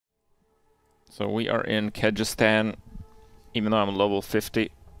So we are in Kyrgyzstan. Even though I'm level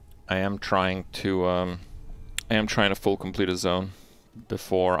 50, I am trying to full complete a zone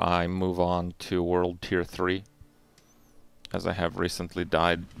before I move on to World Tier 3, as I have recently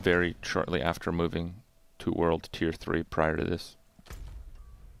died very shortly after moving to World Tier 3 prior to this.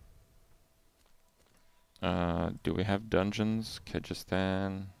 Do we have dungeons?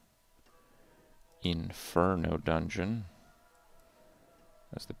 Kyrgyzstan Inferno dungeon.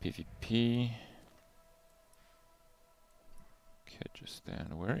 That's the PvP.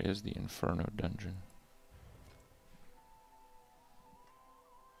 Kyrgyzstan. Where is the Inferno dungeon?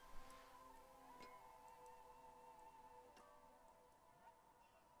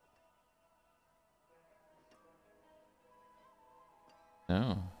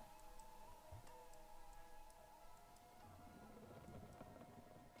 No.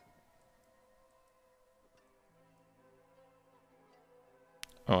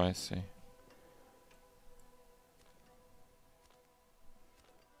 Oh, I see.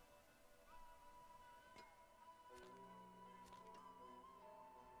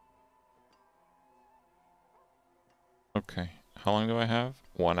 Okay. How long do I have?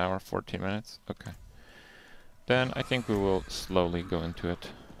 1 hour, 14 minutes? Okay. Then I think we will slowly go into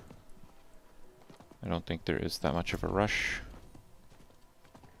it. I don't think there is that much of a rush.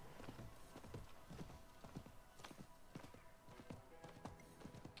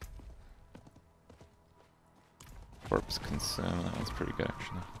 Corpse consume. That was pretty good,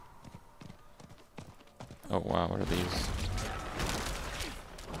 actually. Oh wow, what are these?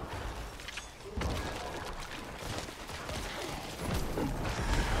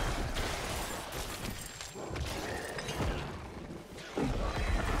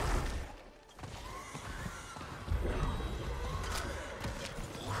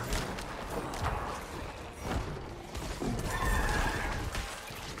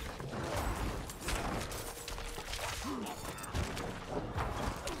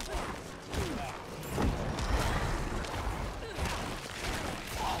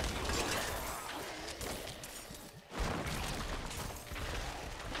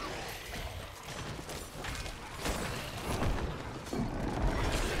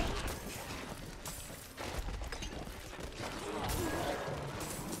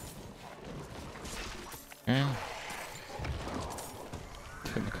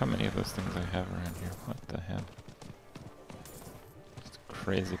 Okay. Look how many of those things I have around here. What the hell? Just a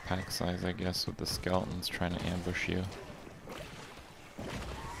crazy pack size, I guess, with the skeletons trying to ambush you.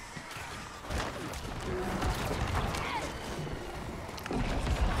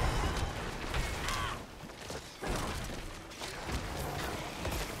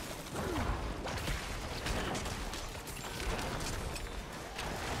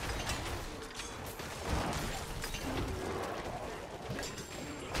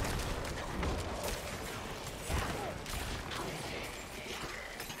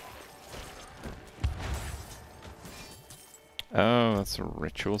 Oh, that's a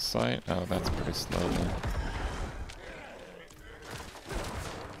ritual site? Oh, that's pretty slow then.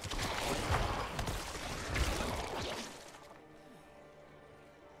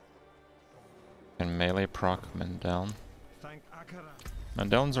 And melee proc Mendeln.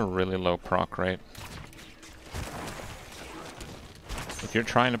 Mendeln's a really low proc rate. If you're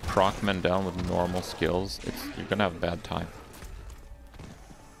trying to proc Mendeln with normal skills, you're gonna have a bad time.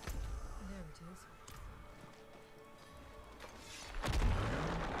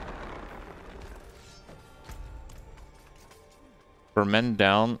 For men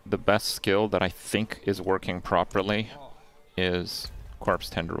down, the best skill that I think is working properly is Corpse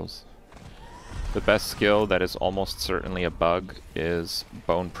Tendrils. The best skill that is almost certainly a bug is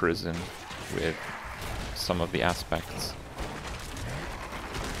Bone Prison with some of the aspects.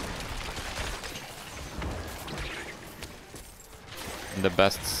 And the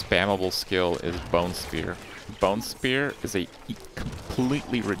best spammable skill is Bone Spear. Bone Spear is a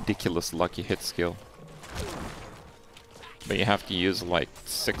completely ridiculous lucky hit skill. But you have to use like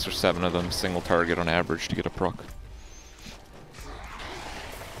 6 or 7 of them single target on average to get a proc.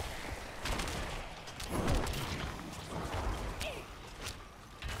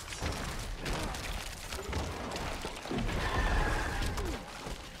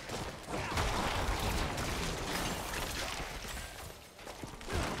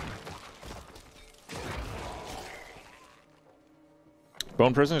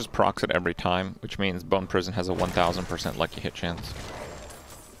 Bone Prison just procs it every time, which means Bone Prison has a 1000% lucky hit chance.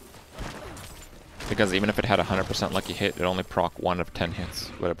 Because even if it had a 100% lucky hit, it only proc 1 of 10 hits,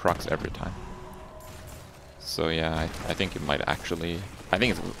 but it procs every time. So yeah, I think it might actually... I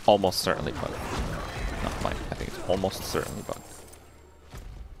think it's almost certainly bugged. Not might, I think it's almost certainly bugged.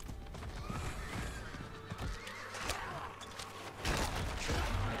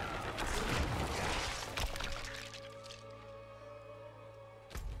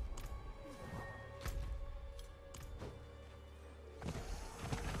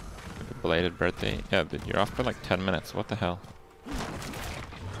 Belated birthday. Yeah, dude, you're off by like 10 minutes. What the hell?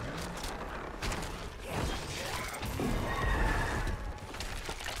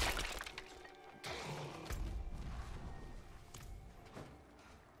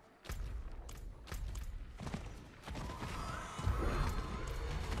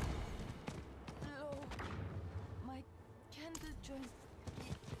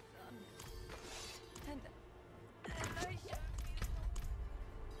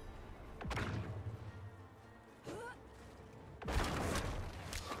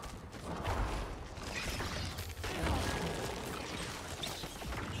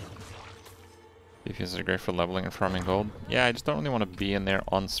 Defense is great for leveling and farming gold. Yeah, I just don't really want to be in there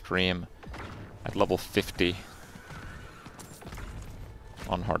on stream at level 50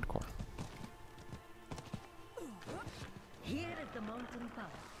 on hardcore. Here is the mountain power.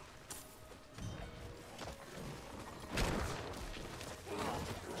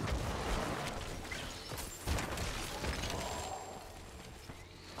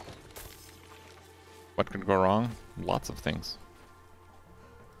 What could go wrong? Lots of things.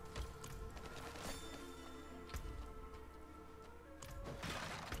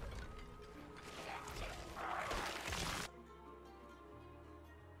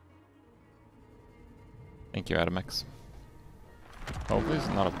 Thank you, Adamex. Hopefully it's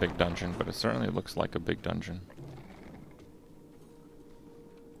not a big dungeon, but it certainly looks like a big dungeon.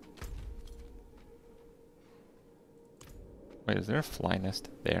 Wait, is there a fly nest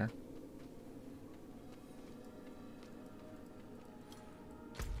there?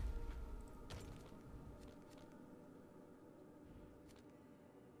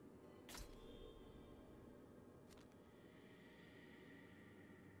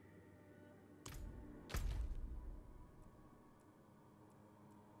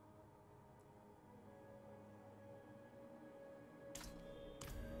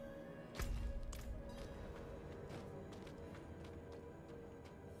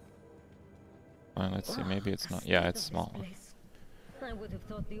 Let's see, maybe it's not. Yeah, it's small. I would have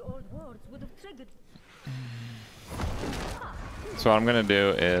thought the old wards would have triggered. So what I'm gonna do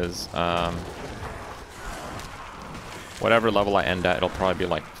is, whatever level I end at, it'll probably be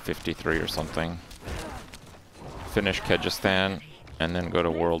like 53 or something. Finish Kyrgyzstan, and then go to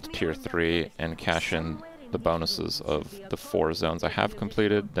World Tier 3 and cash in the bonuses of the 4 zones I have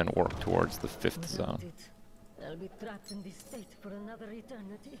completed, then work towards the 5th zone. I'll be trapped in this state for another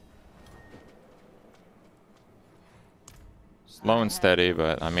eternity. Slow and steady,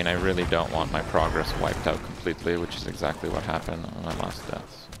 but I mean, I really don't want my progress wiped out completely, which is exactly what happened on my last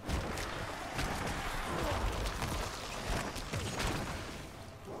death.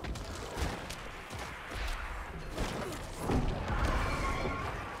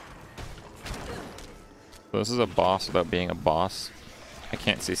 So this is a boss without being a boss. I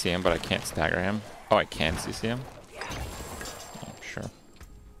can't CC him, but I can't stagger him. Oh, I can CC him? Oh, sure.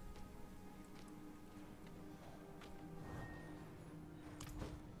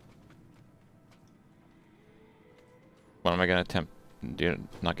 What am I gonna attempt? Do you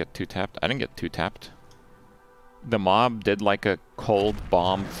not get 2-tapped? I didn't get 2-tapped. The mob did like a cold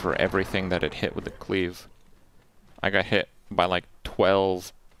bomb for everything that it hit with the cleave. I got hit by like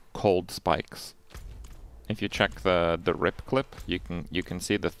 12 cold spikes. If you check the rip clip, you can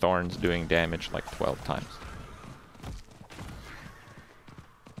see the thorns doing damage like 12 times.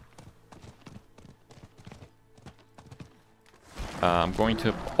 I'm going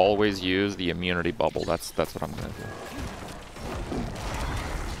to always use the immunity bubble. That's what I'm gonna do.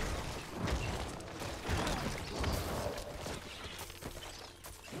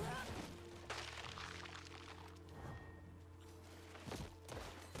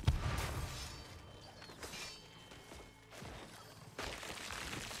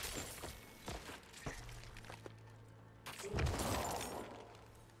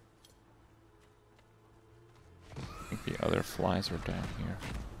 The other flies are down here.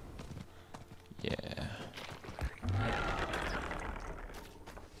 Yeah.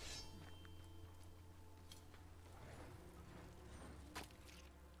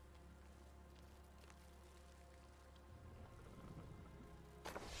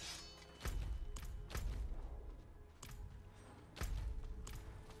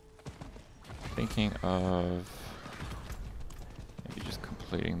 Thinking of maybe just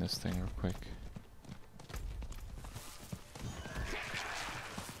completing this thing real quick.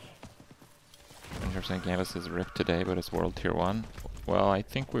 Gambus is ripped today, but it's World Tier 1. Well, I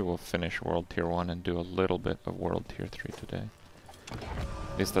think we will finish World Tier 1 and do a little bit of World Tier 3 today.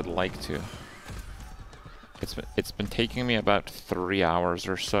 At least I'd like to. It's been taking me about 3 hours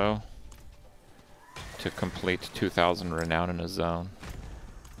or so to complete 2000 Renown in a zone.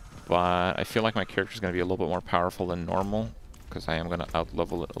 but I feel like my character is going to be a little bit more powerful than normal, because I am going to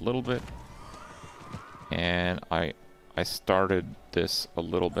outlevel it a little bit. And I started this a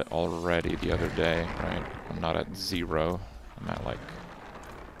little bit already the other day, right? I'm not at 0. I'm at like,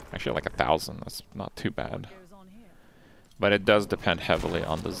 actually like 1,000. That's not too bad. But it does depend heavily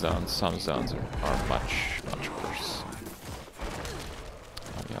on the zone. Some zones are much, much worse.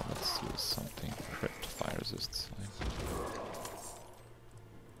 Oh yeah, let's use something. Kripp fire resist.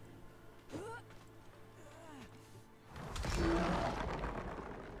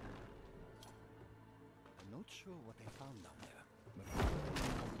 I'm not sure what they found down there, but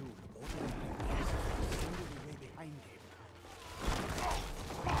the way behind him.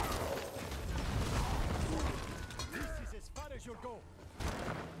 This is as far as you'll go.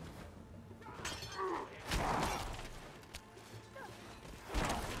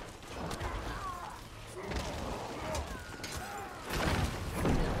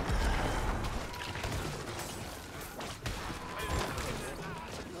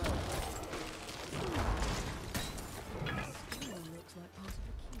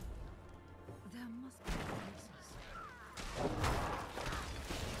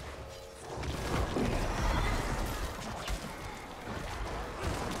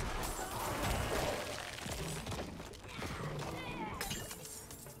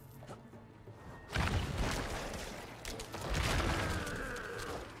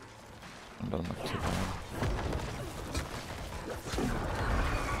 Doesn't look too bad.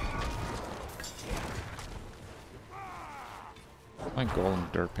 My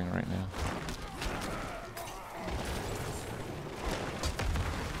golem derping right now.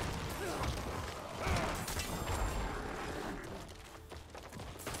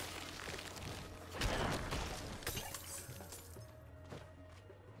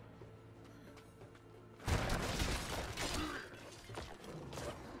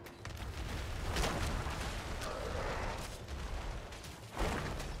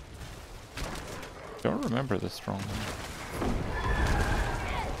 Don't remember this stronghold.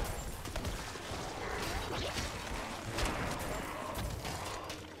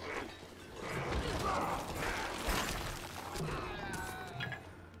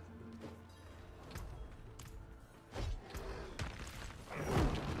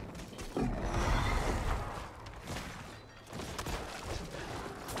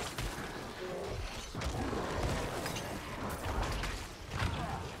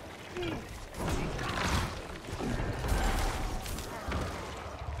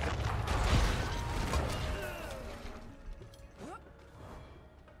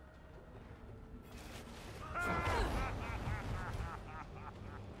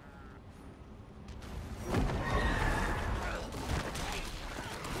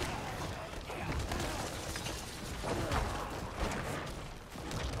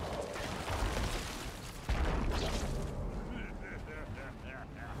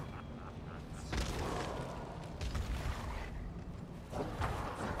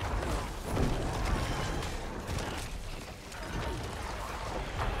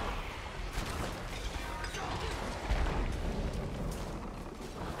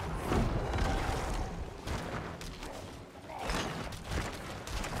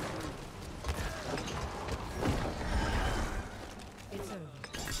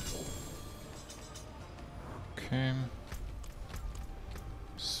 Okay.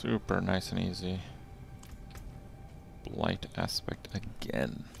 Super nice and easy. Blight aspect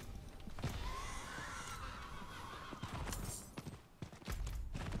again.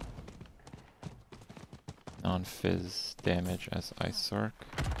 Non-fizz damage as Ice Arc.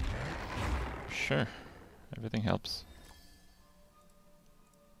 Sure, everything helps.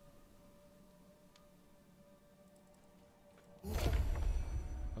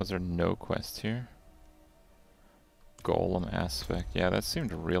 Was there no quest here? Golem aspect. Yeah, that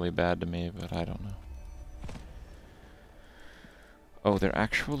seemed really bad to me, but I don't know. Oh, there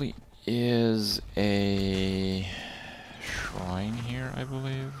actually is a shrine here, I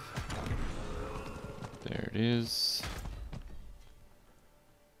believe. There it is.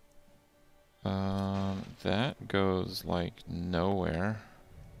 That goes like nowhere.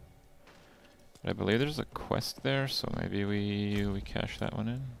 But I believe there's a quest there, so maybe we cash that one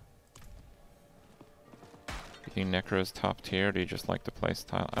in. You think Necro is top tier? Do you just like the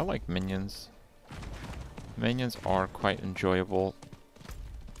playstyle? I like minions. Minions are quite enjoyable,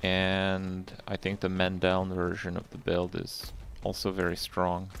 and I think the men down version of the build is also very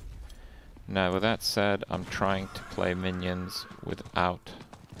strong. Now, with that said, I'm trying to play minions without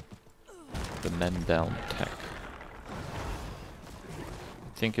the men down tech.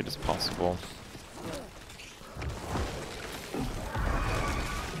 I think it is possible.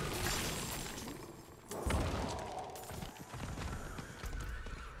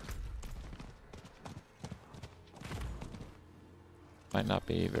 Might not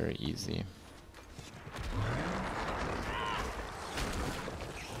be very easy.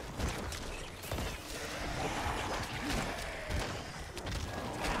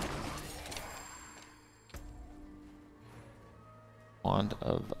 Wand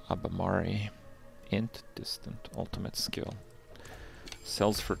of Abamari. Int, distant, ultimate skill.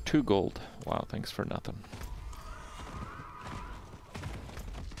 Sells for 2 gold. Wow, thanks for nothing.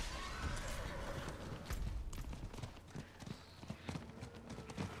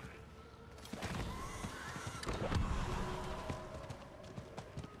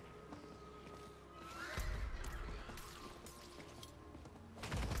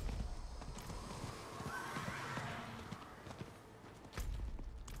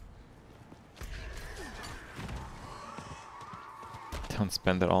 Don't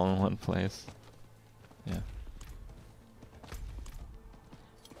spend it all in one place. Yeah.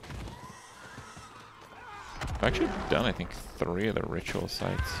 I've actually done, I think, 3 of the ritual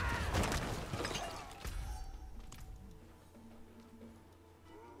sites.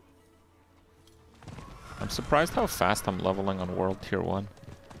 I'm surprised how fast I'm leveling on World Tier 1.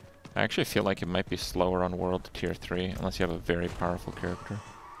 I actually feel like it might be slower on World Tier 3, unless you have a very powerful character.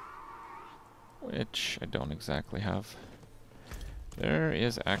 Which I don't exactly have. There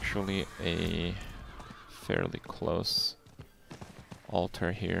is actually a fairly close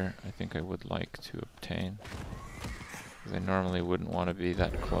altar here I think I would like to obtain. Because I normally wouldn't want to be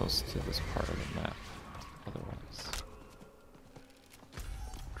that close to this part of the map otherwise.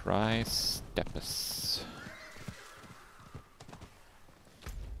 Dry Steppes.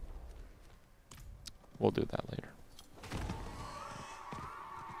 We'll do that later.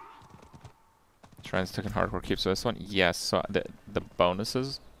 Shrines took in hardcore keep. So this one, yes. So the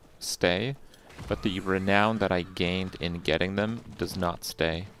bonuses stay, but the renown that I gained in getting them does not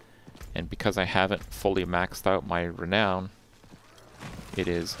stay. And because I haven't fully maxed out my renown, it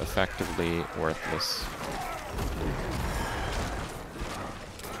is effectively worthless.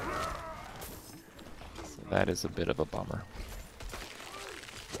 So that is a bit of a bummer.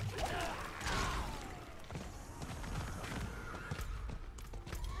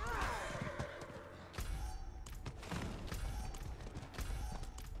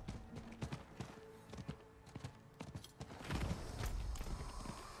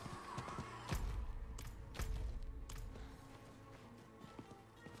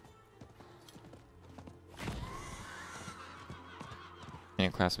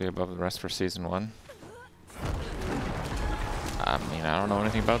 Class be above the rest for Season 1? I mean, I don't know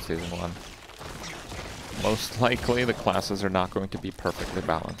anything about Season 1. Most likely the classes are not going to be perfectly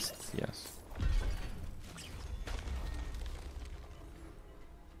balanced, yes.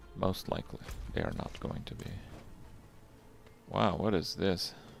 Most likely, they are not going to be. Wow, what is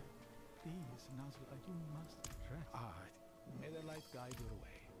this? May the light guide your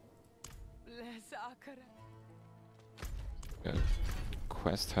way. Good.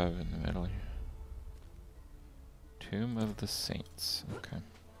 Quest hub in the middle here. Tomb of the Saints. Okay.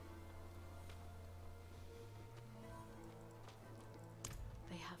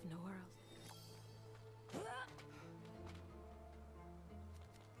 They have nowhere else.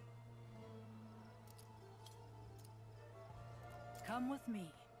 Come with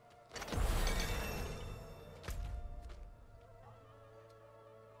me.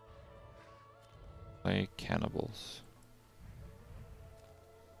 Play cannibals.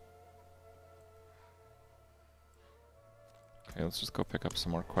 Okay, let's just go pick up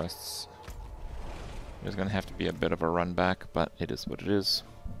some more quests. There's gonna have to be a bit of a run back, but it is what it is.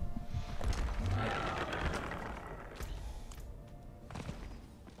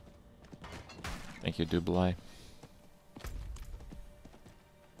 Thank you, Dublai.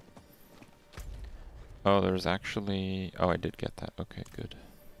 Oh, there's actually... Oh, I did get that. Okay, good.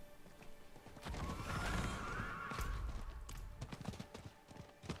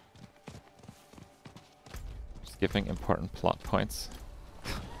 Skipping important plot points.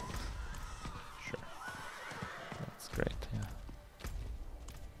 Sure. That's great, yeah.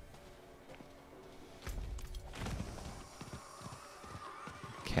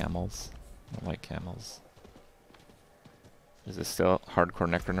 Camels. I like camels. Is this still hardcore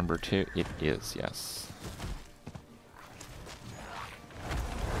Necro number 2? It is, yes.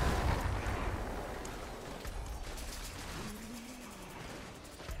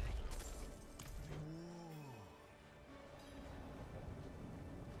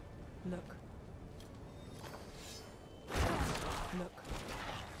 Look. Look.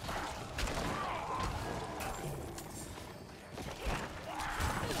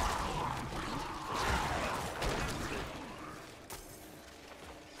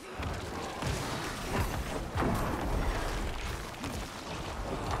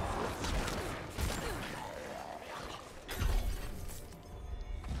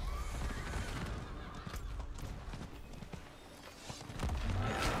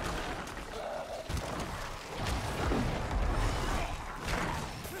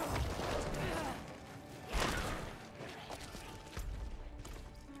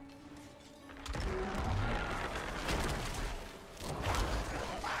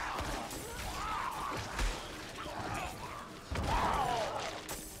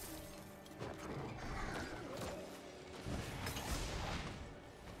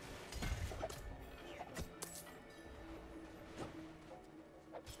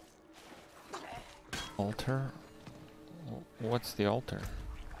 Altar? What's the altar?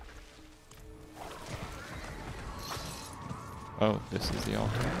 Oh, this is the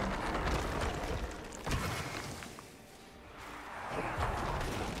altar.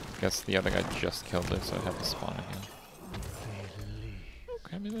 Guess the other guy just killed it, so I have to spawn again.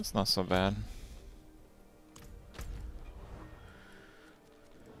 Okay, I mean, that's not so bad.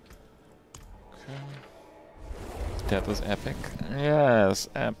 Okay. That was epic. Yes,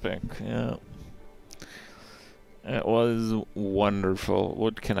 epic, yeah. It was wonderful.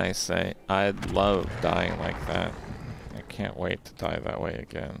 What can I say? I love dying like that. I can't wait to die that way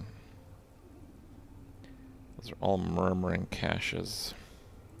again. Those are all murmuring caches.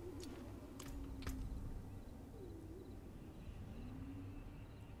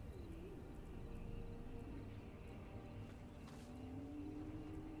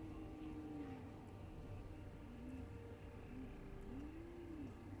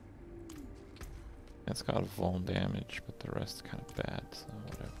 It's got vuln damage, but the rest is kind of bad, so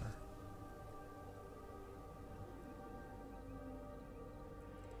whatever.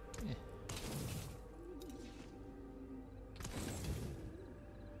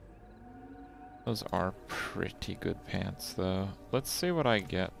 Those are pretty good pants, though. Let's see what I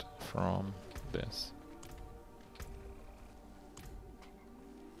get from this.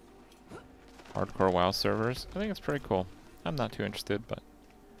 Hardcore WoW servers. I think it's pretty cool. I'm not too interested, but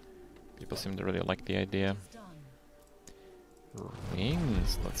people seem to really like the idea.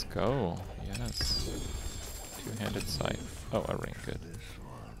 Rings, let's go. Yes. Two-handed sight. Oh, a ring, good.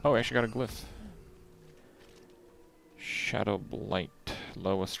 Oh, I actually got a glyph. Shadow Blight,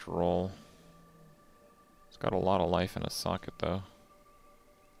 lowest roll. It's got a lot of life in a socket, though.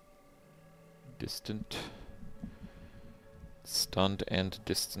 Distant. Stunned and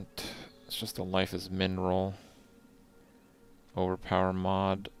distant. It's just a life is min roll. Overpower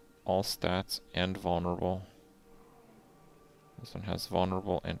mod. All stats and vulnerable. This one has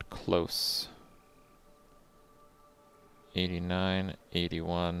vulnerable and close. 89,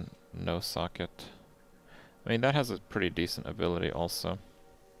 81, no socket. I mean, that has a pretty decent ability also.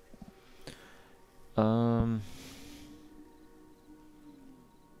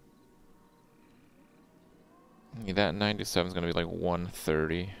 Yeah, that 97 is going to be like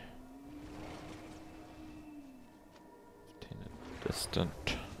 130. 15 to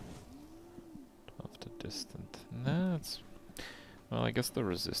distant. 12 to distant. Nah, it's... Well, I guess the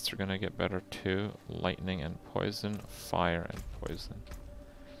resists are going to get better too. Lightning and poison. Fire and poison.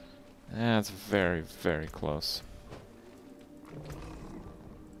 That's very, very close.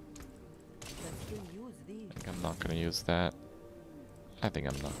 I think I'm not going to use that. I think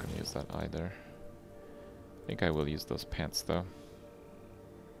I'm not going to use that either. I think I will use those pants though.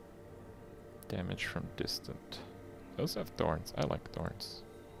 Damage from distant. Those have thorns. I like thorns.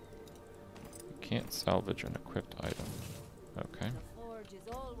 You can't salvage an equipped item. Okay. The forge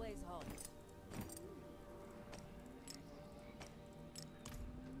is always hot.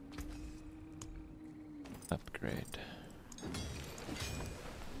 Upgrade.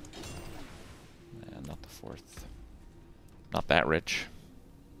 And not the fourth. Not that rich.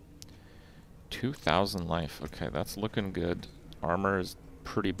 2,000 life. Okay, that's looking good. Armor is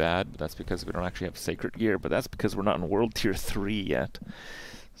pretty bad, but that's because we don't actually have sacred gear, but that's because we're not in world tier 3 yet.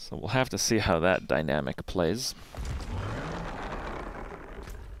 So we'll have to see how that dynamic plays.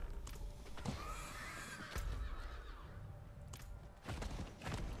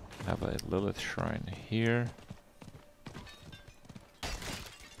 Have a Lilith shrine here.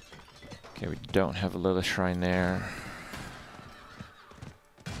 Okay, we don't have a Lilith shrine there.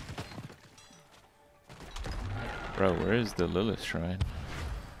 Bro, where is the Lilith shrine?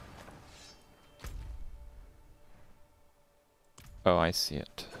 Oh, I see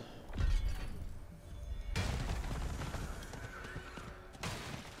it.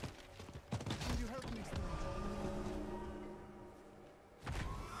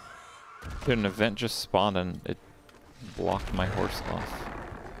 Dude, an event just spawned and it blocked my horse off.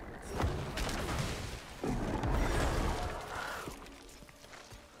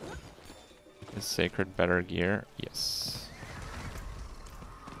 Is sacred better gear? Yes.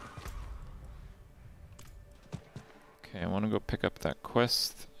 Okay, I want to go pick up that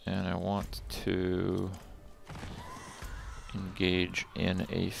quest, and I want to engage in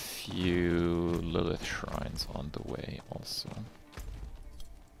a few Lilith shrines on the way also.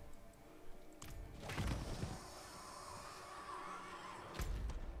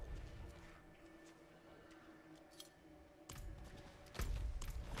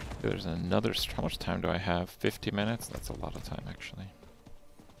 There's another... How much time do I have? 50 minutes? That's a lot of time, actually.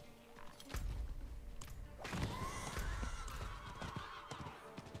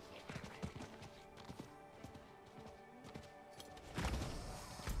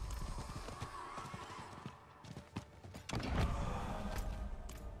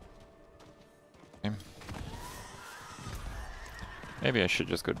 Maybe I should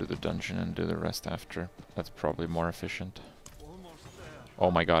just go do the dungeon and do the rest after. That's probably more efficient.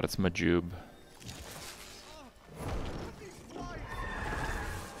 Oh my god, it's Majub.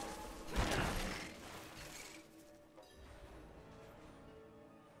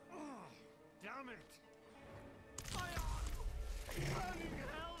 Damn it!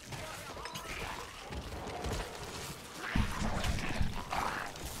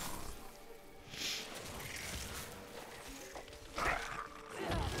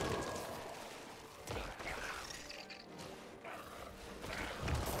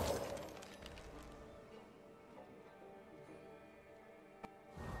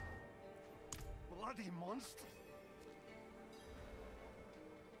 Bloody monster!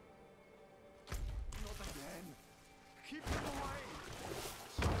 Not again! Keep him away!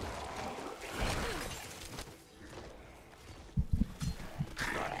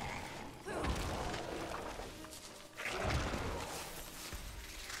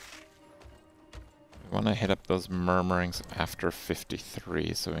 I want to hit up those murmurings after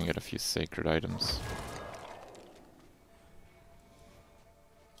 53 so we can get a few sacred items.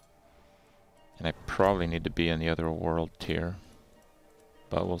 And I probably need to be in the other world tier,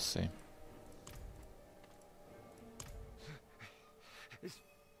 but we'll see.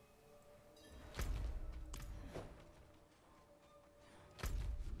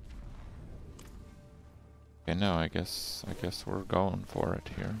 Okay, no, I guess we're going for it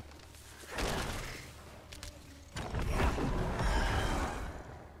here.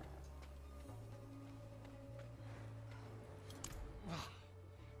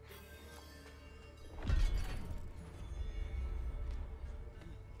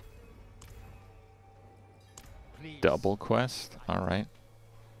 Double quest? Alright.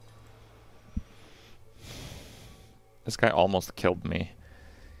 This guy almost killed me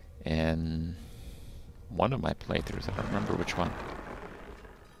in one of my playthroughs. I don't remember which one.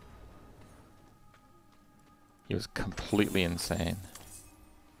 He was completely insane.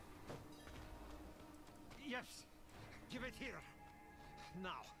 Yes! Give it here!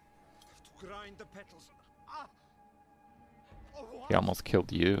 Now, to grind the petals. Ah! Oh, what? He almost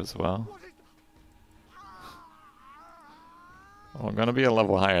killed you as well. What is... Well, I'm gonna be a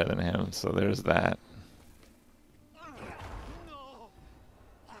level higher than him, so there's that. No!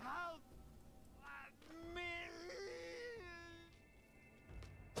 Help! Me!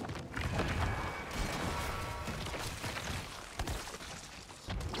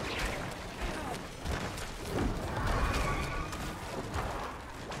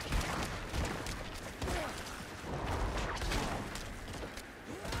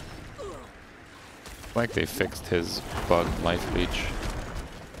 Like they fixed his bug life leech.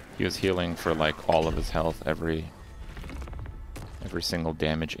 He was healing for like all of his health every single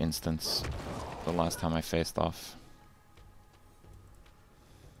damage instance the last time I faced off.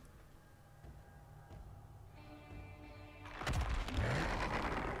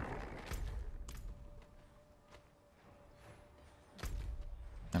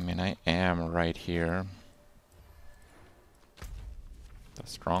 I mean, I am right here. The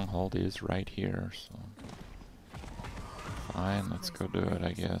stronghold is right here, so fine, let's go do it,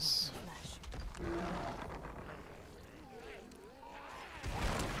 I guess.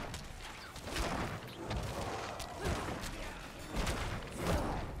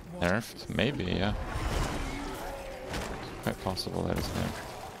 Nerfed? Maybe, yeah. Quite possible that is nerfed.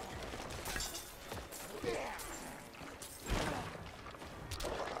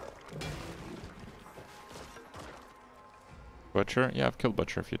 Butcher? Yeah, I've killed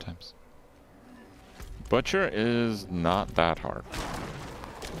Butcher a few times. Butcher is not that hard.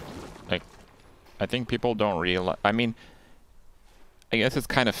 Like, I think people don't realize... I mean, I guess it's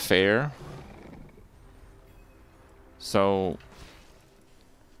kind of fair. So,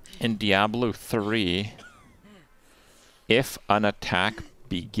 in Diablo 3, if an attack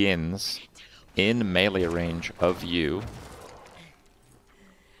begins in melee range of you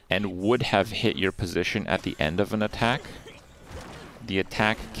and would have hit your position at the end of an attack, the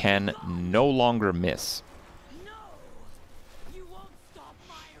attack can no longer miss. No! You won't stop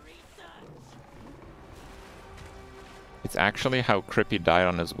my research! It's actually how Kripp died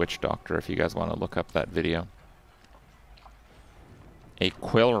on his witch doctor, if you guys want to look up that video. A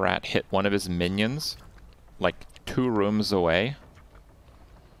quill rat hit one of his minions, like 2 rooms away.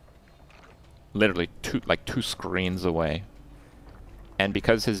 Literally two screens away. And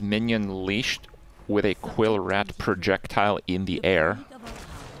because his minion leashed with a quill rat projectile in the air,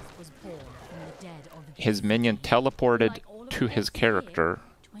 his minion teleported to his character,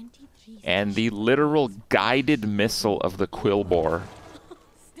 and the literal guided missile of the quill boar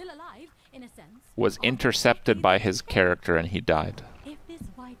was intercepted by his character and he died.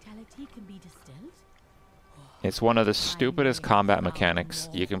 It's one of the stupidest combat mechanics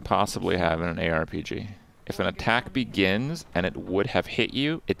you can possibly have in an ARPG. If an attack begins and it would have hit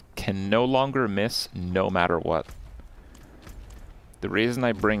you, it can no longer miss no matter what. The reason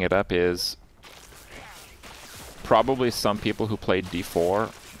I bring it up is probably some people who played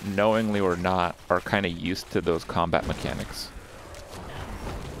D4, knowingly or not, are kind of used to those combat mechanics.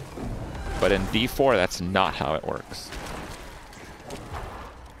 But in D4, that's not how it works.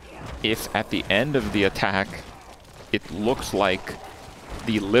 If at the end of the attack, it looks like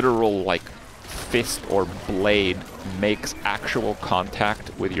the literal, like, fist or blade makes actual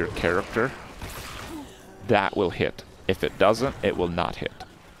contact with your character, that will hit. If it doesn't, it will not hit.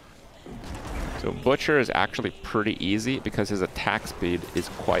 So Butcher is actually pretty easy because his attack speed is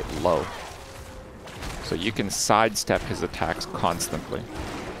quite low. So you can sidestep his attacks constantly.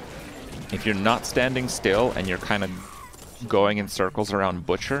 If you're not standing still and you're kind of going in circles around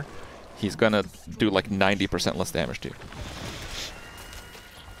Butcher, he's gonna do like 90% less damage to you.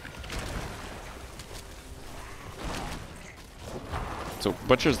 So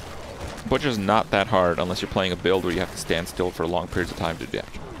Butcher's not that hard unless you're playing a build where you have to stand still for long periods of time to do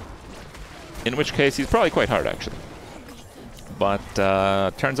damage. In which case, he's probably quite hard, actually. But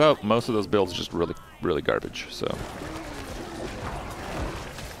turns out most of those builds are just really, really garbage, so...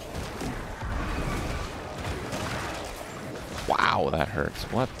 Wow, that hurts.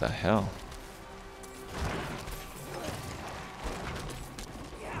 What the hell?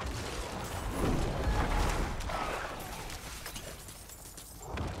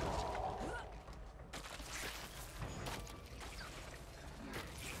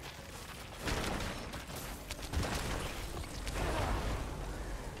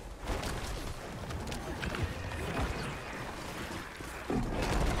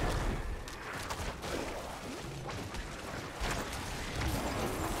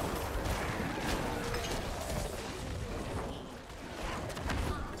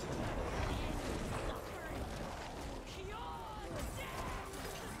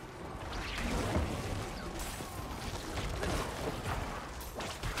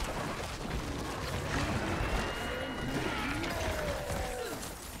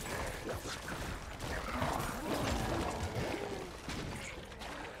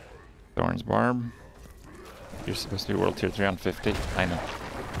 Thorn's Barb. You're supposed to be World Tier 3 on 50. I know.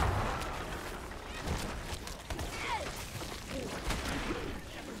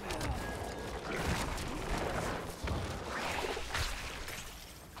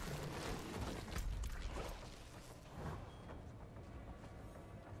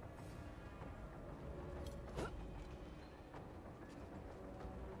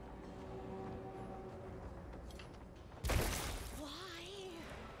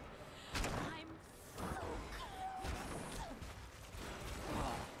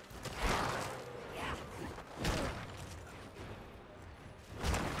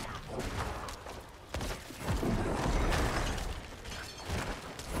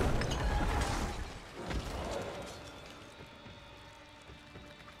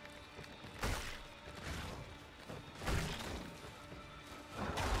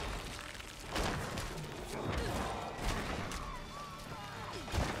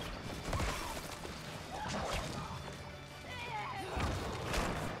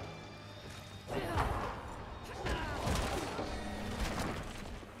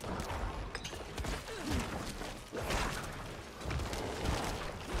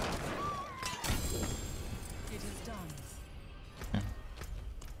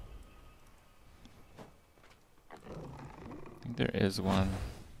 There is one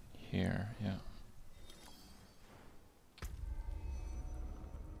here, yeah.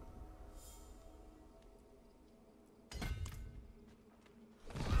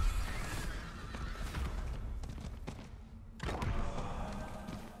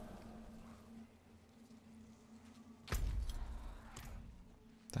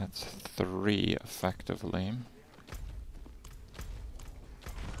 That's 3 effectively.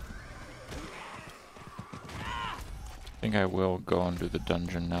 I think I will go and do the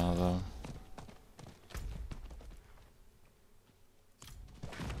dungeon now, though.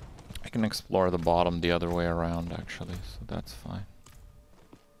 I can explore the bottom the other way around, actually, so that's fine.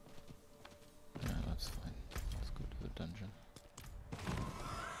 Yeah, that's fine. Let's go to the dungeon.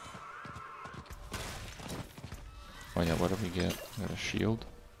 Oh yeah, what do we get? We got a shield.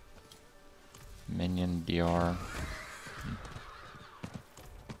 Minion DR.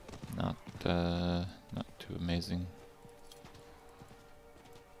 Not too amazing.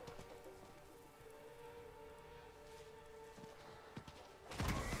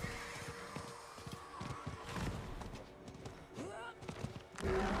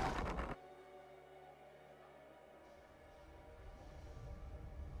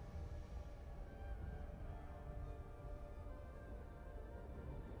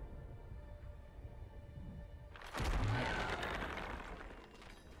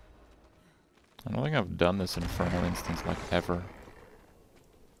 think I've done this Infernal instance like ever.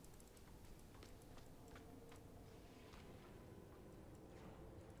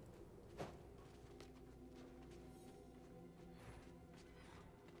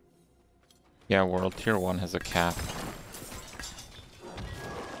 Yeah, World Tier 1 has a cap.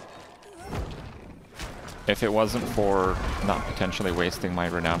 If it wasn't for not potentially wasting my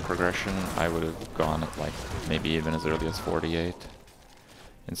renown progression, I would have gone at like maybe even as early as 48.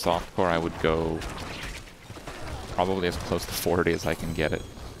 In softcore, I would go probably as close to 40 as I can get it.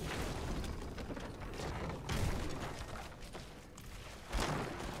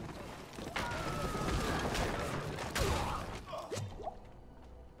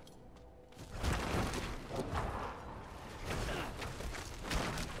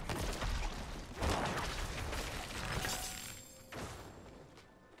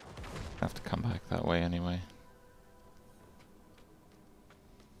 Have to come back that way anyway.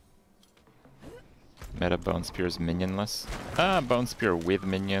 Meta Bone Spear is minionless. Bone Spear with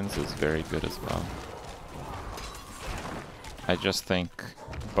minions is very good as well. I just think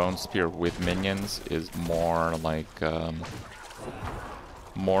Bone Spear with minions is more like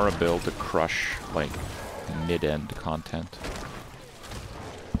more a build to crush like mid-end content.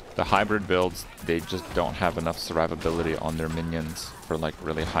 The hybrid builds, they just don't have enough survivability on their minions for like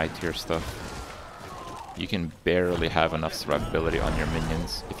really high tier stuff. You can barely have enough survivability on your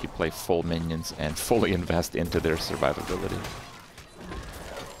minions if you play full minions and fully invest into their survivability.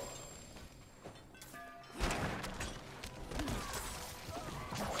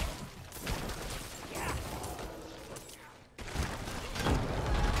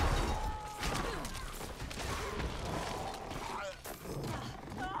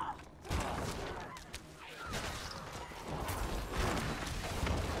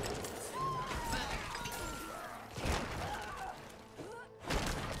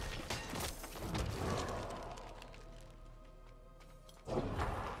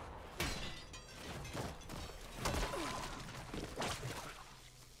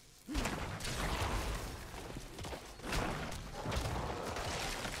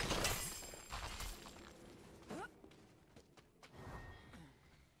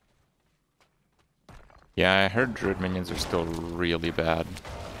 Yeah, I heard Druid minions are still really bad.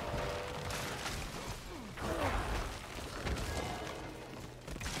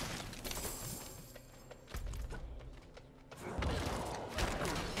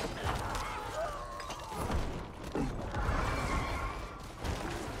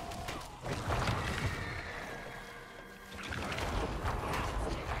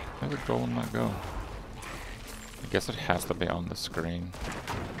 Where did the golem not go? I guess it has to be on the screen.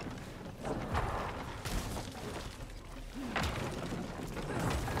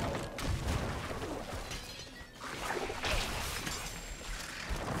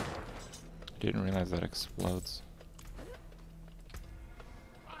 Didn't realize that explodes.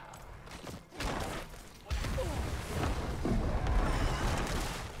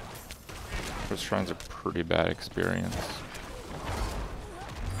 First shrine's a pretty bad experience.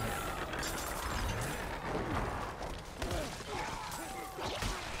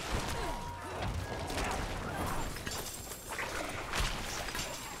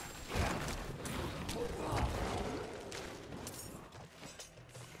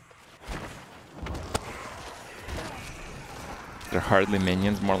 They're hardly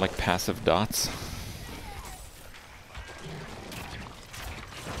minions, more like passive dots.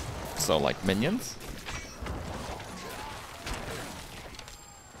 So like minions?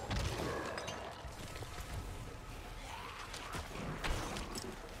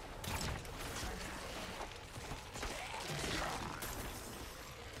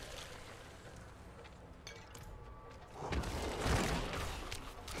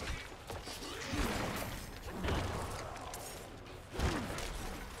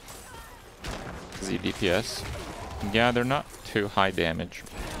 DPS. Yeah, they're not too high damage,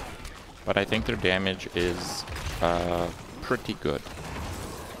 but I think their damage is pretty good.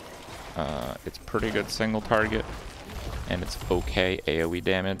 It's pretty good single target, and it's okay AoE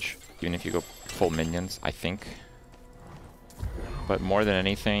damage, even if you go full minions, I think. But more than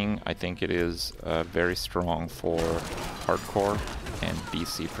anything, I think it is very strong for hardcore and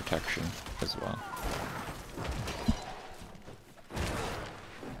BC protection as well.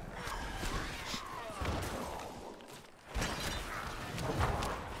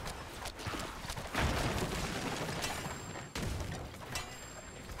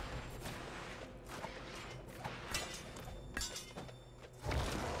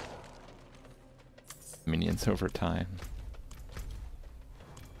 Minions over time.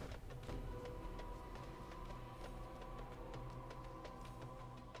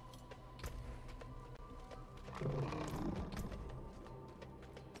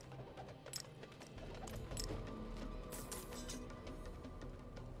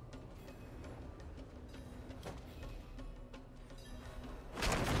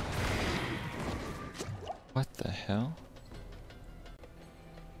 What the hell?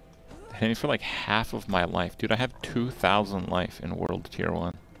 They hit me for like half of my life. Dude, I have 2,000 life in World Tier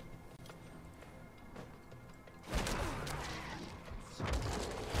 1.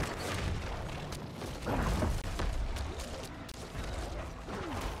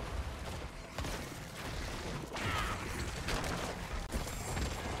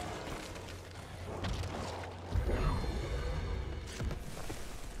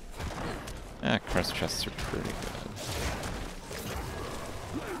 Ah, crest chests are pretty good.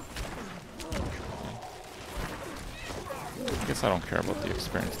 I guess I don't care about the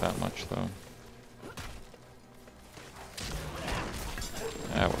experience that much, though.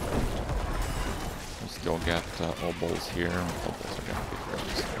 Ah, we're good. We'll still get obols here. Obols are gonna be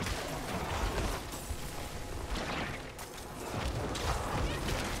fairly soon.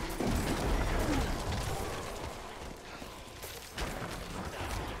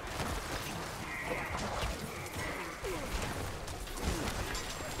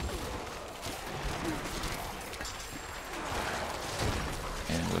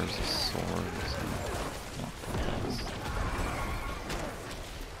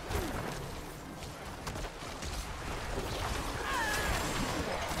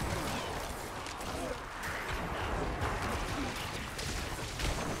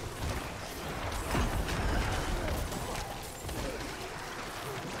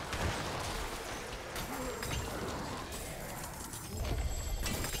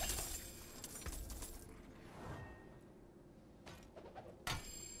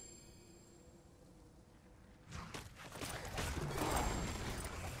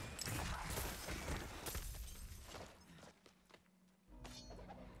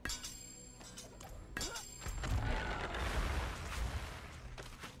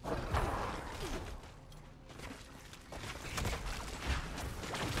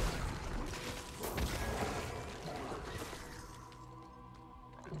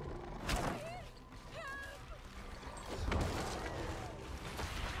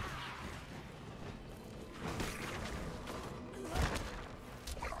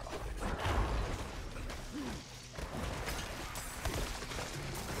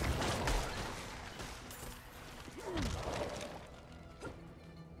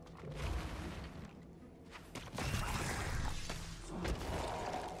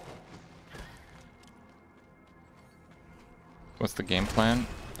 What's the game plan?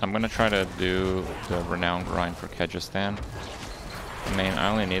 I'm gonna try to do the renowned grind for Kyrgyzstan. I mean,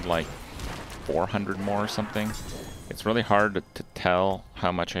 I only need like 400 more or something. It's really hard to tell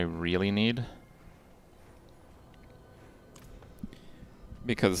how much I really need,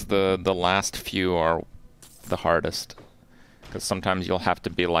 because the last few are the hardest. Because sometimes you'll have to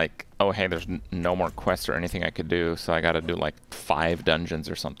be like, oh hey, there's no more quests or anything I could do, so I gotta do like 5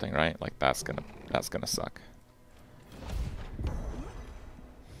 dungeons or something, right? Like that's gonna suck.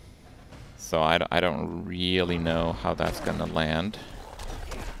 So I don't really know how that's gonna land.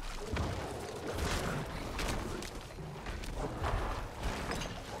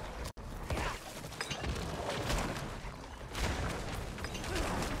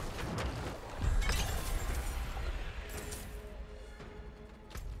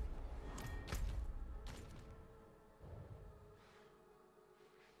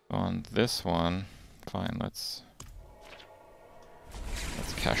 On this one, fine, let's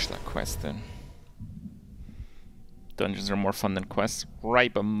cash that quest in. Dungeons are more fun than quests.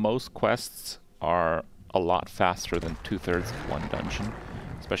 Right, but most quests are a lot faster than 2/3 of one dungeon.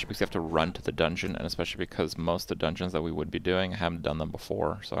 Especially because you have to run to the dungeon, and especially because most of the dungeons that we would be doing, I haven't done them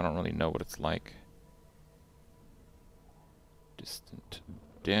before, so I don't really know what it's like. Distant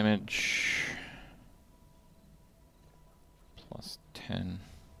damage. Plus 10.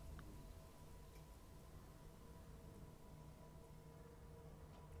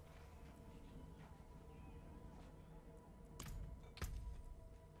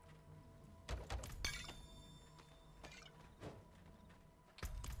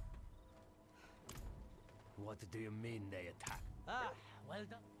 What do you mean they attack? Ah, well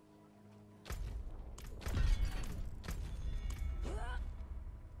done.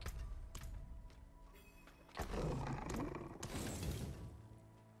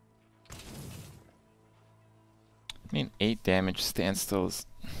 I mean, 8 damage standstill is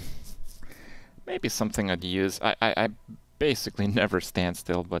maybe something I'd use. I basically never stand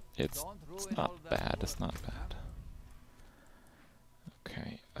still, but it's not bad. It's not bad.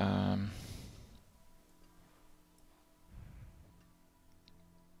 Okay.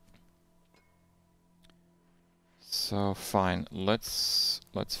 So fine. Let's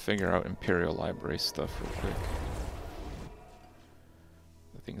figure out Imperial Library stuff real quick.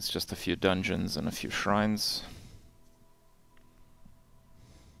 think it's just a few dungeons and a few shrines.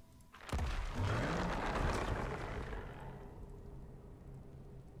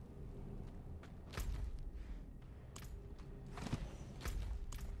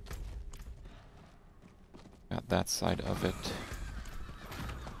 Got that side of it.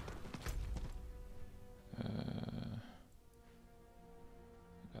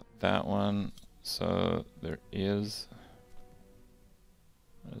 Got that one. So there is...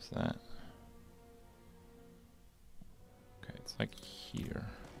 What is that? Okay, it's like here.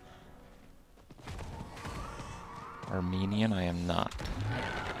 Armenian, I am not.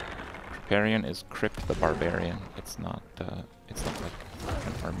 Barbarian is Kripp the Barbarian. It's not like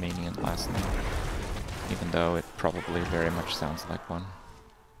an Armenian last name. Even though it probably very much sounds like one.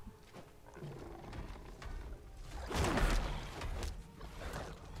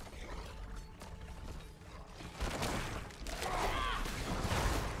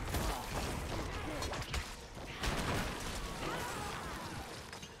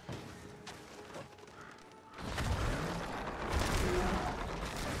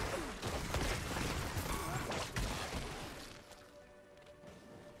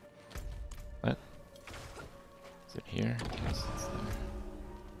 What? Is it here? Yes, it's there.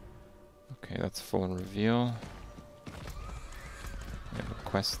 Okay, that's full reveal. We have a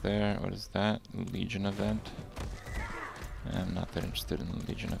quest there. What is that? Legion event. I'm not that interested in the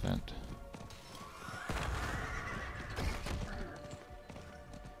Legion event.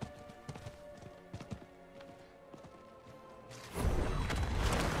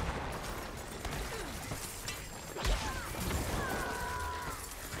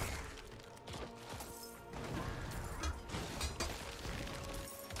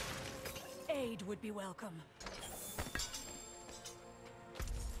 Aid would be welcome.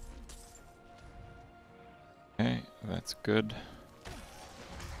 Okay, that's good.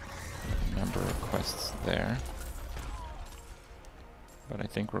 Number of quests there. But I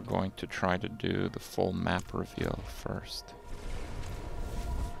think we're going to try to do the full map reveal first.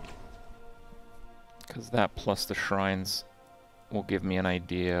 Because that plus the shrines will give me an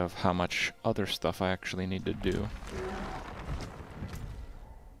idea of how much other stuff I actually need to do.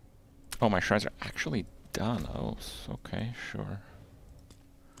 Oh, my shrines are actually done. Oh, okay, sure.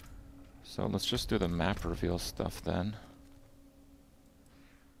 So let's just do the map reveal stuff then.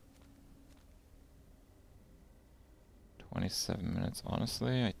 $27.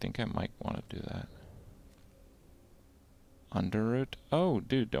 Honestly, I think I might want to do that. Underroot? Oh,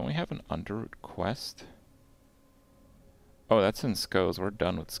 dude, don't we have an Underroot quest? Oh, that's in Skows. We're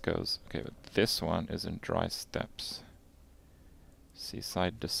done with Skows. Okay, but this one is in Dry Steppes.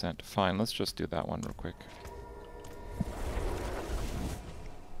 Seaside Descent. Fine, let's just do that one real quick.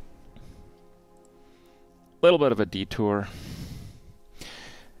 Little bit of a detour,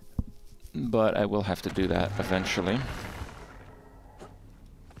 but I will have to do that eventually.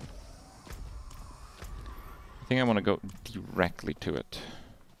 I think I want to go directly to it.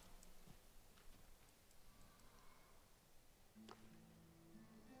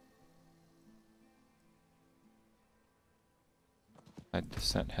 That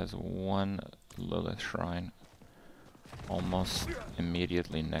descent has one Lilith shrine almost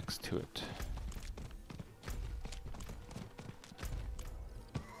immediately next to it.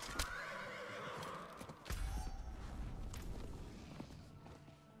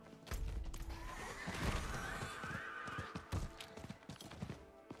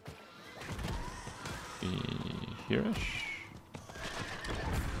 Here-ish.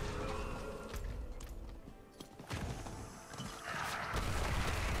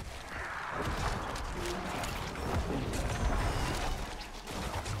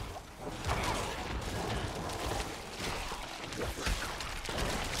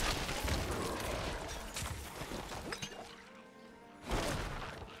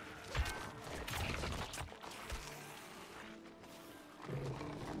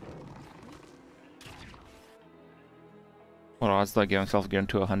 What odds do I give myself getting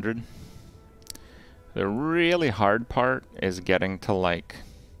to 100? The really hard part is getting to like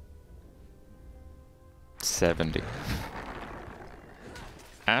 70.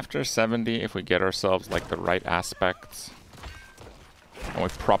 After 70, if we get ourselves like the right aspects, and we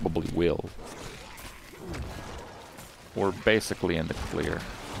probably will, we're basically in the clear.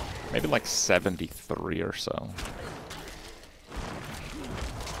 Maybe like 73 or so.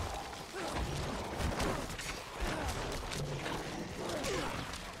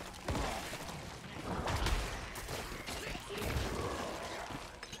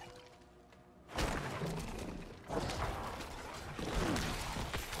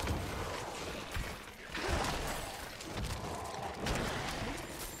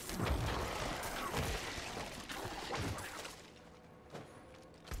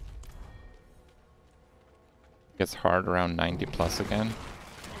 gets hard around 90 plus again?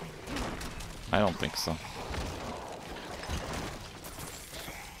 I don't think so.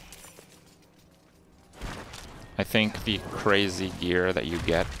 I think the crazy gear that you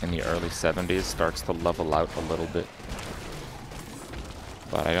get in the early 70s starts to level out a little bit.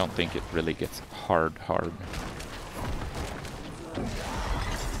 But I don't think it really gets hard.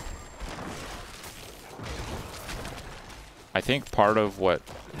 I think part of what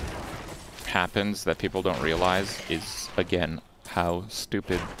happens that people don't realize is, again, how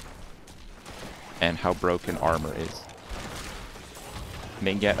stupid and how broken armor is.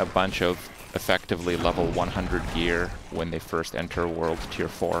 They get a bunch of effectively level 100 gear when they first enter World Tier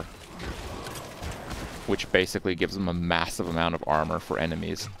 4, which basically gives them a massive amount of armor for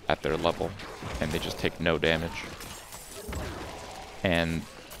enemies at their level, and they just take no damage. And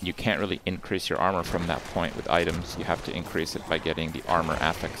you can't really increase your armor from that point with items. You have to increase it by getting the armor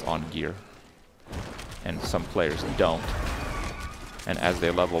affix on gear. And some players don't. And as they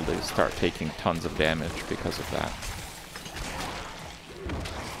level, they start taking tons of damage because of that.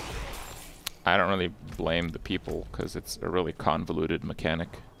 I don't really blame the people, because it's a really convoluted mechanic.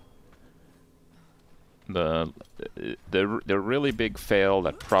 The really big fail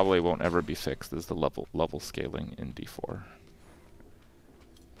that probably won't ever be fixed is the level scaling in D4.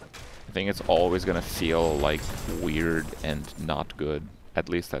 I think it's always going to feel like weird and not good, at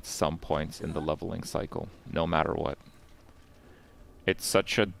least at some points in the leveling cycle, no matter what. It's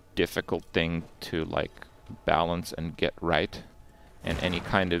such a difficult thing to like balance and get right, and any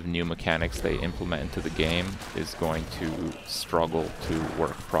kind of new mechanics they implement into the game is going to struggle to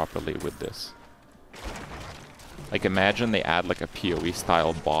work properly with this. Like, imagine they add like a PoE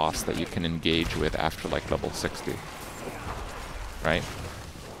style boss that you can engage with after like level 60, right?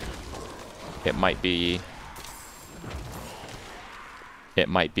 It might be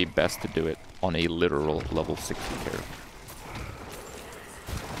best to do it on a literal level 60 character.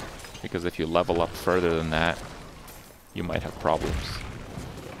 Because if you level up further than that, you might have problems.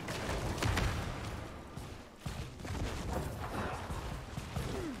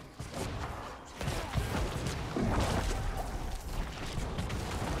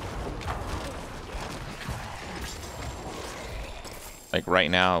 Like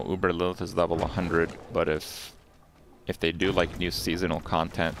right now, Uber Lilith is level 100, but if they do like new seasonal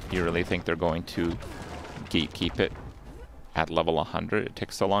content, you really think they're going to gatekeep it at level 100? It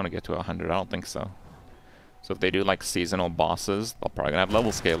takes so long to get to 100, I don't think so. So if they do like seasonal bosses, they'll probably gonna have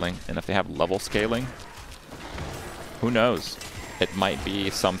level scaling, and if they have level scaling, who knows? It might be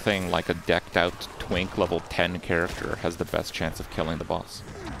something like a decked out twink level 10 character has the best chance of killing the boss.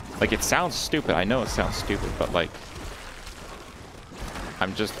 Like, it sounds stupid, I know it sounds stupid, but like,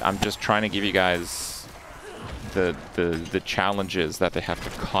 I'm just trying to give you guys the challenges that they have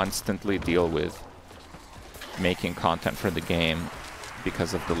to constantly deal with making content for the game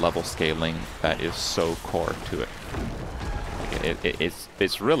because of the level scaling that is so core to it.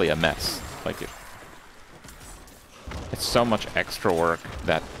 It's really a mess. Like, it's so much extra work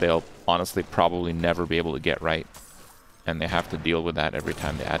that they'll honestly probably never be able to get right, and they have to deal with that every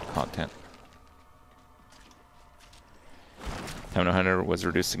time they add content. Town 100 was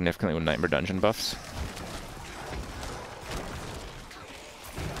reduced significantly with Nightmare Dungeon buffs.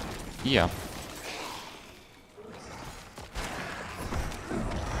 Yeah.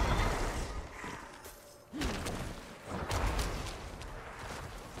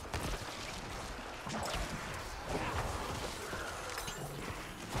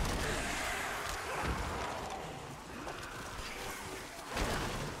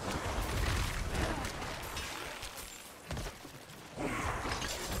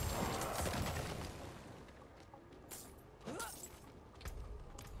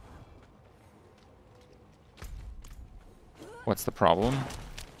 What's the problem?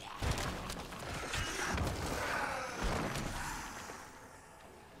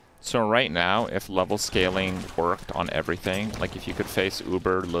 So right now, if level scaling worked on everything, like if you could face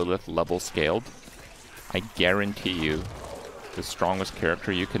Uber Lilith level scaled, I guarantee you the strongest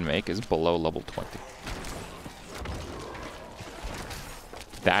character you can make is below level 20.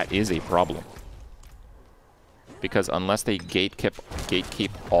 That is a problem. Because unless they gatekeep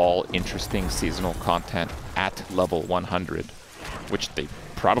all interesting seasonal content at level 100, which they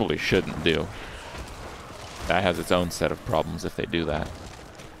probably shouldn't do, that has its own set of problems if they do that.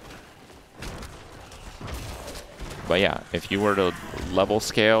 But yeah, if you were to level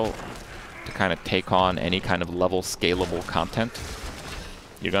scale to kind of take on any kind of level scalable content,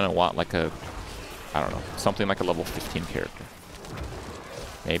 you're gonna want like a, I don't know, something like a level 15 character.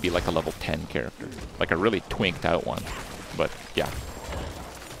 Maybe like a level 10 character. Like a really twinked out one. But yeah.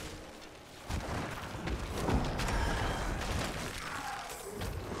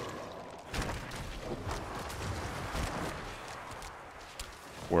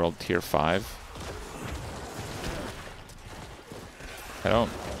 World Tier 5. I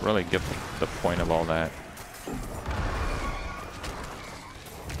don't really get the point of all that.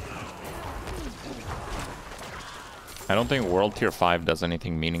 I don't think World Tier 5 does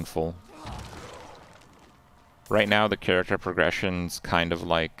anything meaningful. Right now the character progression's kind of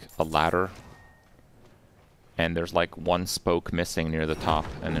like a ladder. And there's like one spoke missing near the top,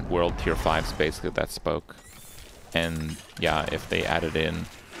 and then World Tier 5 is basically that spoke. And yeah, if they add it in,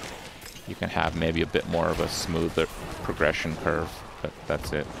 you can have maybe a bit more of a smoother progression curve, but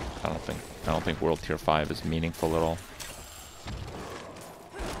that's it. I don't think World Tier 5 is meaningful at all.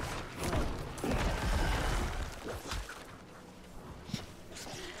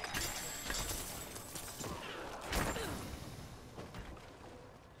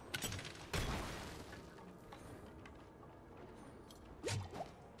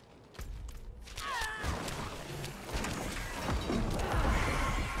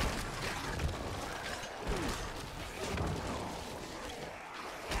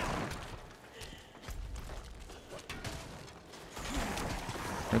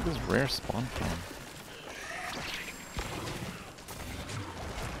 Where'd this rare spawn from?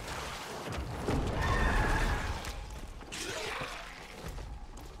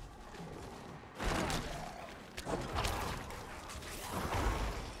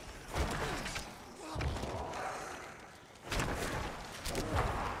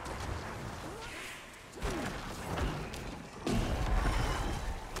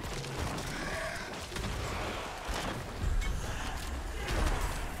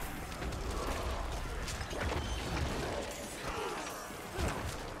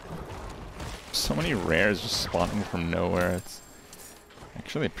 So many rares just spawning from nowhere. It's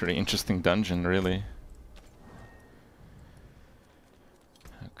actually a pretty interesting dungeon, really.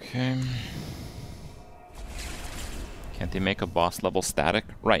 Okay. Can't they make a boss level static?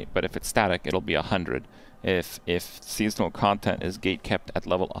 Right, but if it's static, it'll be 100. If seasonal content is gate kept at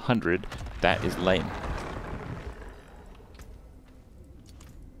level 100, that is lame.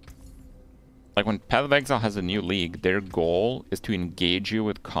 Like when Path of Exile has a new league, their goal is to engage you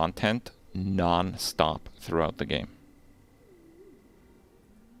with content non-stop throughout the game.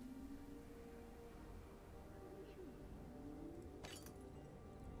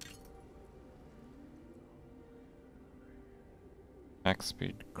 Max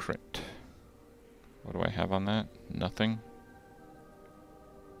speed crit. What do I have on that? Nothing.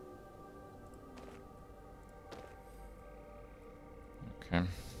 Okay.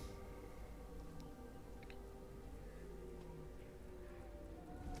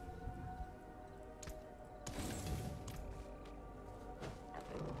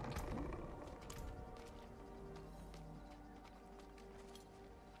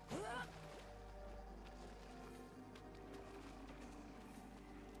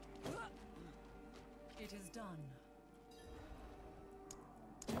 It is done.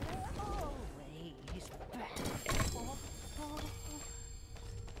 Always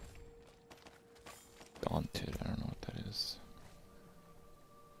Daunted, I don't know what that is.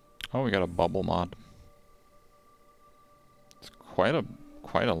 Oh, we got a bubble mod. It's quite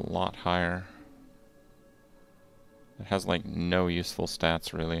a lot higher. It has like no useful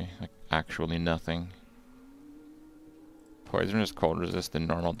stats really, like actually nothing. Poisonous cold resist in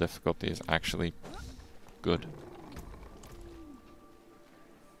normal difficulty is actually good.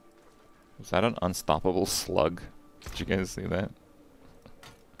 Was that an unstoppable slug? Did you guys see that?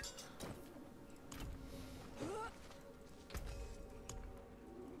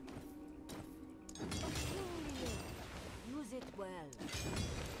 use it well.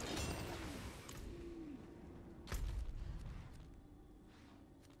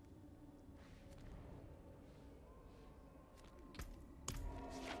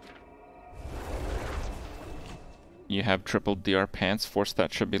 You have triple DR pants, force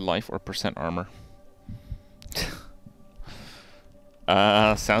that should be life or % armor.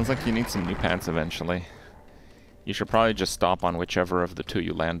 Sounds like you need some new pants eventually. You should probably just stop on whichever of the two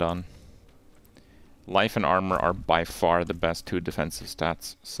you land on. Life and armor are by far the best two defensive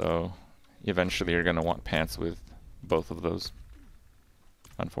stats, so eventually you're gonna want pants with both of those,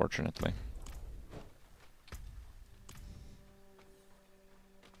 unfortunately.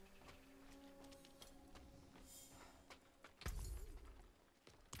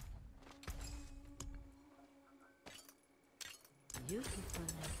 Beautiful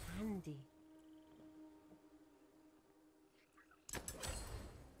and handy.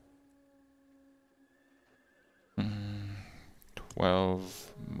 Mm,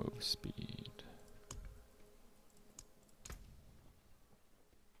 12 move speed.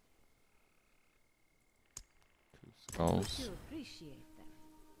 Two I skulls. do appreciate them.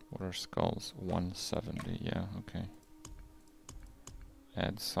 What are skulls? 170, yeah, okay.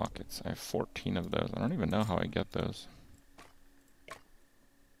 Add sockets. I have 14 of those. I don't even know how I get those.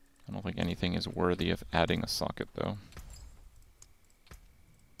 I don't think anything is worthy of adding a socket, though.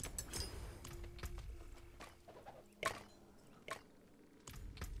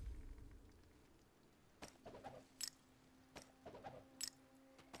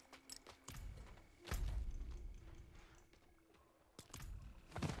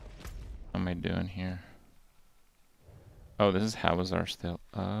 What am I doing here? Oh, this is Hawazar still.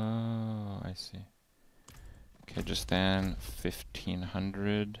 Oh, I see. Okay, just then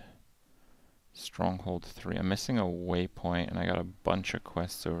 1500. Stronghold 3. I'm missing a waypoint and I got a bunch of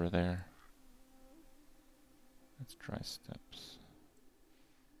quests over there. Let's try steps.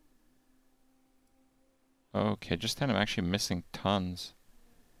 Okay, just then I'm actually missing tons.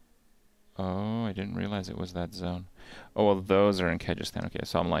 Oh, I didn't realize it was that zone. Oh, well, those are in Kyrgyzstan. Okay,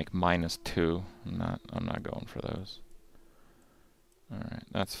 so I'm like -2. I'm not going for those. Alright,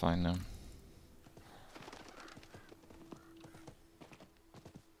 that's fine then.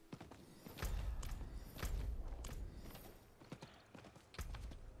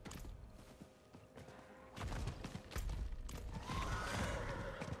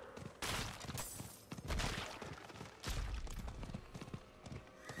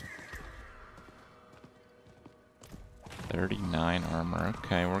 .39 armor.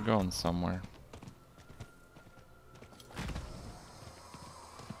 Okay, we're going somewhere.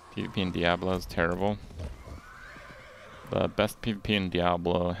 PvP in Diablo is terrible. The best PvP in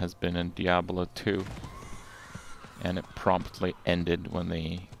Diablo has been in Diablo 2. And it promptly ended when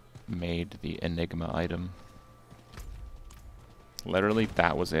they made the Enigma item. Literally,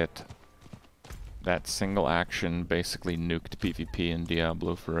 that was it. That single action basically nuked PvP in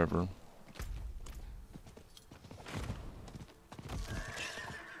Diablo forever.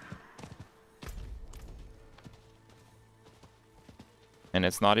 And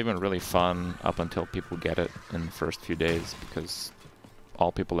it's not even really fun up until people get it in the first few days, because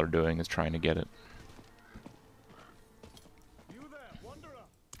all people are doing is trying to get it.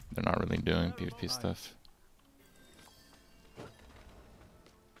 They're not really doing PvP stuff.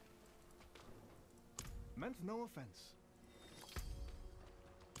 Meant no offense.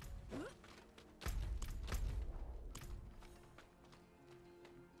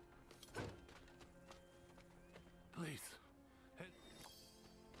 Please.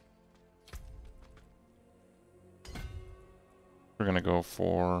 We're gonna go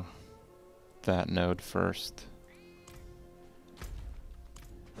for that node first.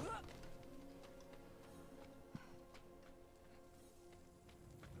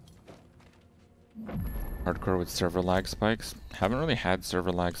 Hardcore with server lag spikes. Haven't really had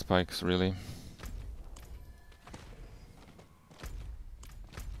server lag spikes, really.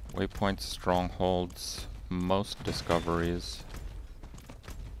 Waypoints, strongholds, most discoveries.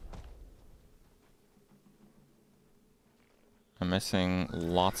 I'm missing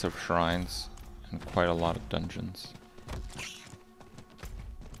lots of shrines and quite a lot of dungeons.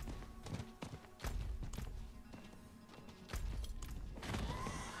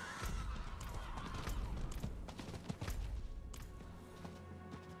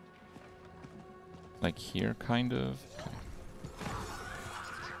 Like here, kind of. Okay.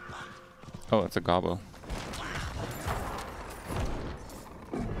 Oh, it's a gobbo.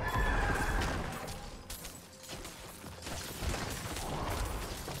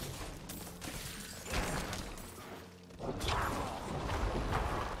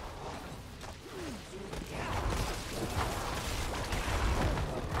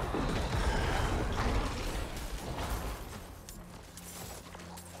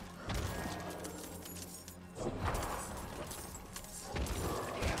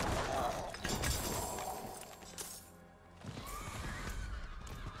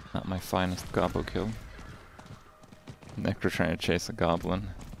 Not my finest gobbo kill. Necro trying to chase a goblin.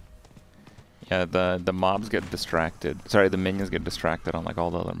 Yeah, the mobs get distracted. Sorry, the minions get distracted on like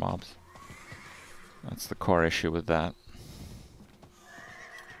all the other mobs. That's the core issue with that.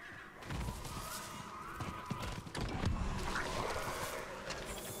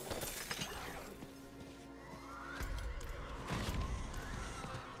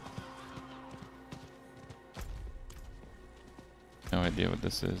 No idea what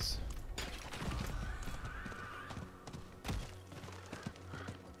this is.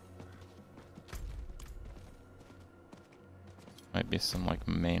 Might be some like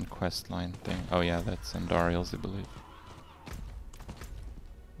main quest line thing. Oh yeah, that's Andariel's, I believe.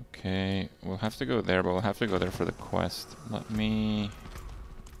 Okay, we'll have to go there, but we'll have to go there for the quest. Let me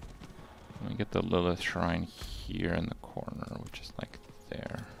get the Lilith shrine here in the corner, which is like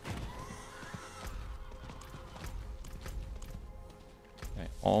there.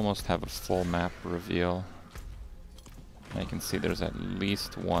 almost have a full map reveal. I can see there's at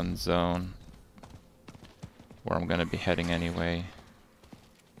least one zone where I'm gonna be heading anyway.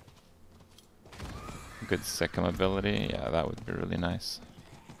 Good Sikkim ability, yeah, that would be really nice.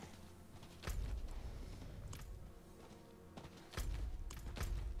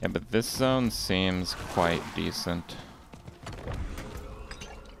 Yeah, but this zone seems quite decent.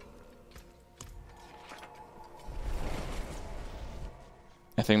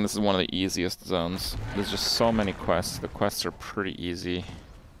 I think this is one of the easiest zones. There's just so many quests. The quests are pretty easy.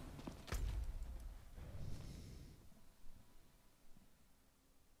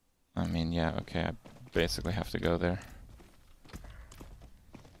 I mean, yeah, okay, I basically have to go there.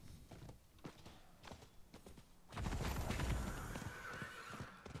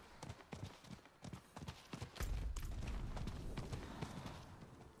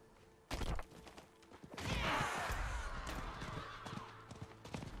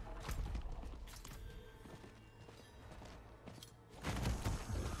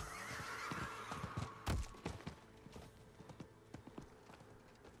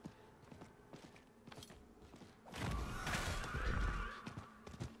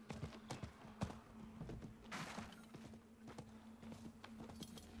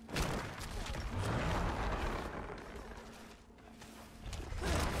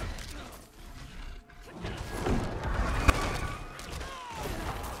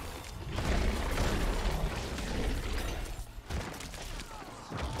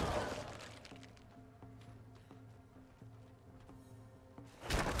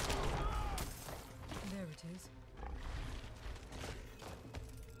 There it is.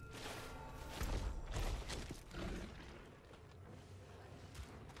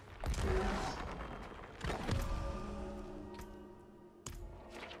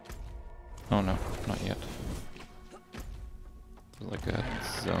 Oh no, not yet. There's like a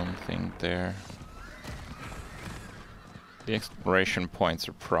zone thing there. The exploration points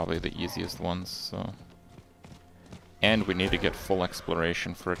are probably the easiest ones, so... And we need to get full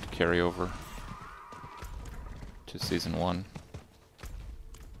exploration for it to carry over to Season 1.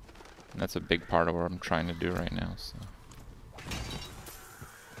 And that's a big part of what I'm trying to do right now, so...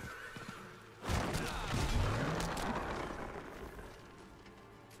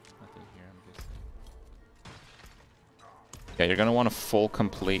 Nothing here, I'm guessing. Yeah, you're gonna want to full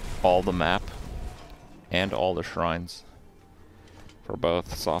complete all the map and all the shrines for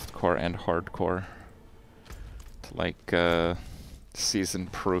both softcore and hardcore to like season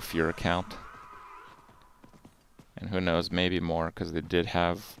proof your account. And who knows, maybe more, because they did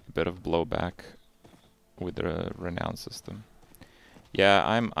have a bit of blowback with the renown system. Yeah,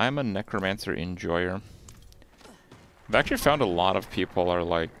 I'm a Necromancer enjoyer. I've actually found a lot of people are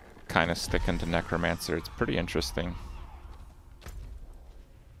like kind of sticking to Necromancer. It's pretty interesting.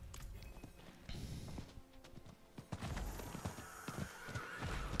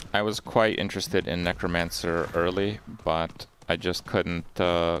 I was quite interested in Necromancer early, but I just couldn't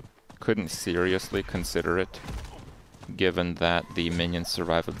seriously consider it, given that the minion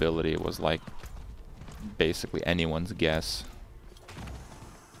survivability was like basically anyone's guess.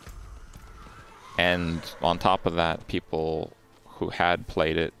 And on top of that, people who had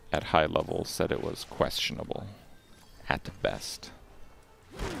played it at high levels said it was questionable at best.